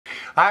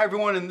Hi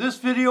everyone, in this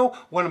video,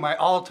 one of my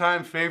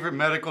all-time favorite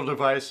medical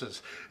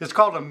devices. It's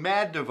called a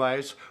MAD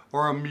device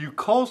or a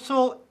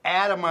Mucosal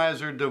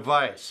Atomizer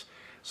Device.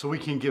 So we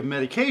can give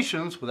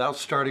medications without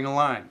starting a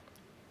line.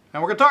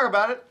 And we're going to talk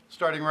about it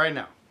starting right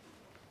now.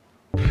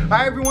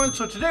 Hi everyone,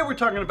 so today we're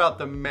talking about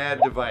the MAD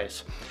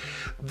device.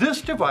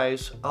 This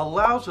device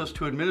allows us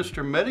to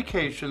administer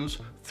medications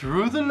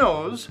through the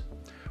nose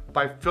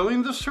by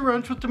filling the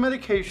syringe with the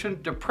medication,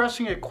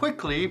 depressing it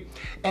quickly,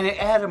 and it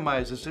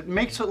atomizes. It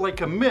makes it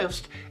like a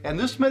mist, and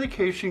this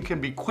medication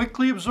can be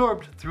quickly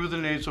absorbed through the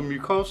nasal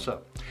mucosa.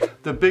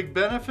 The big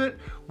benefit,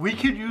 we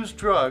could use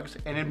drugs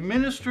and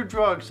administer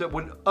drugs that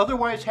would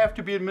otherwise have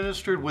to be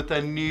administered with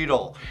a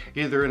needle,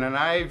 either in an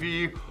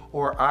IV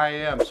or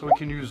IM. So we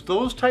can use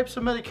those types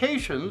of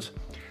medications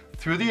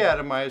through the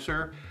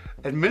atomizer,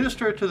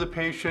 administer it to the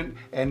patient,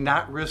 and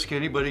not risk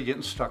anybody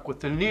getting stuck with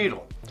the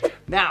needle.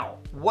 Now,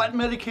 what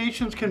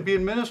medications can be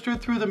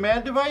administered through the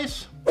MAD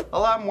device? A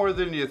lot more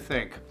than you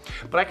think.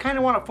 But I kind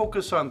of want to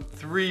focus on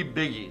three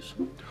biggies.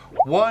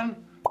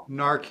 One,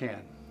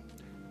 Narcan.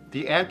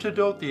 The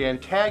antidote, the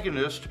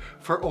antagonist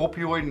for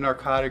opioid and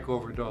narcotic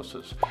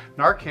overdoses.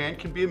 Narcan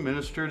can be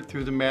administered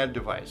through the MAD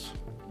device.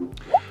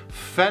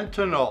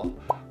 Fentanyl.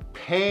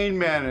 Pain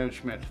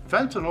management.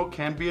 Fentanyl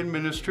can be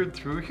administered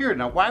through here.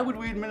 Now, why would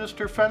we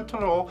administer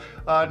fentanyl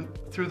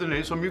through the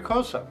nasal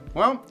mucosa?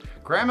 Well,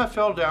 grandma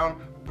fell down,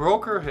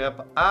 broke her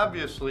hip.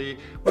 Obviously,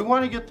 we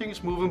want to get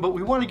things moving, but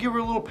we want to give her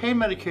a little pain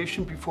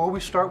medication before we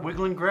start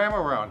wiggling grandma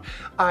around.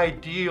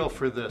 Ideal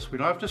for this. We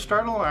don't have to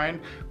start a line.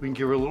 We can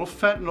give her a little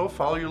fentanyl,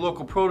 follow your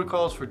local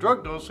protocols for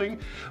drug dosing,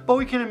 but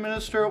we can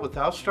administer it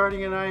without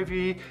starting an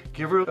IV,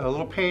 give her a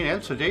little pain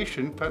and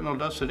sedation. Fentanyl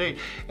does sedate,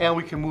 and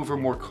we can move her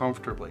more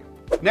comfortably.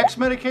 Next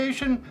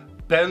medication,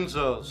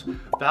 Benzos.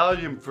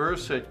 Valium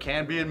Versed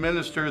can be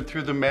administered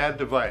through the MAD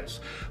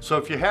device. So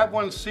if you have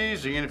one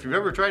seizing, and if you've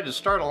ever tried to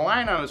start a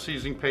line on a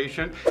seizing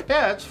patient,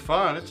 yeah, it's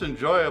fun, it's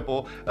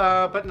enjoyable,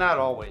 but not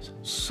always.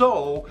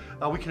 So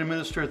we can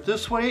administer it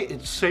this way.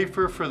 It's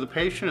safer for the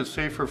patient, it's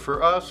safer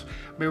for us.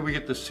 Maybe we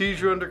get the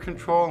seizure under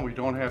control and we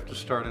don't have to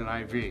start an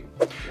IV.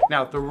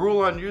 Now, the rule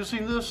on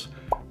using this,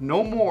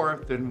 no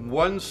more than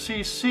 1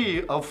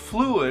 cc of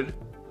fluid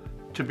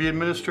to be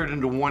administered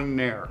into one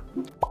nair.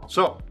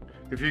 So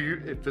if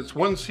it's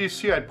 1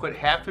 cc, I'd put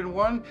half in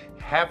one,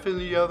 half in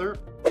the other.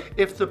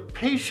 If the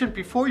patient,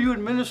 before you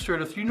administer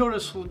it, if you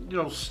notice,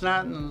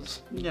 snot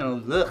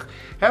and, ugh,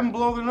 have them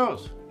blow their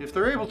nose. If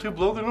they're able to,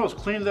 blow their nose,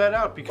 clean that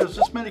out, because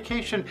this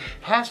medication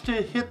has to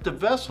hit the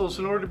vessels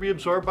in order to be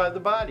absorbed by the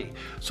body.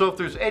 So if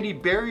there's any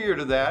barrier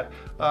to that,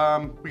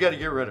 we got to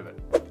get rid of it.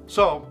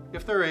 So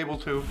if they're able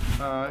to,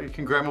 you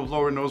can grandma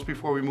blow her nose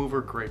before we move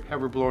her, great.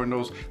 Have her blow her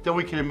nose, then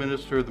we can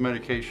administer the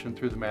medication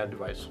through the MAD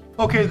device.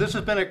 Okay, this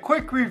has been a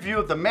quick review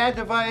of the MAD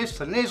device,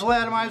 the nasal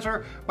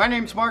atomizer. My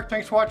name's Mark,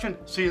 thanks for watching.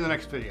 See you in the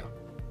next video.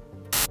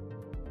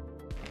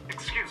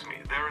 Excuse me,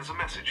 there is a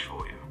message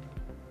for you.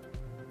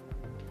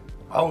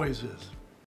 Always is.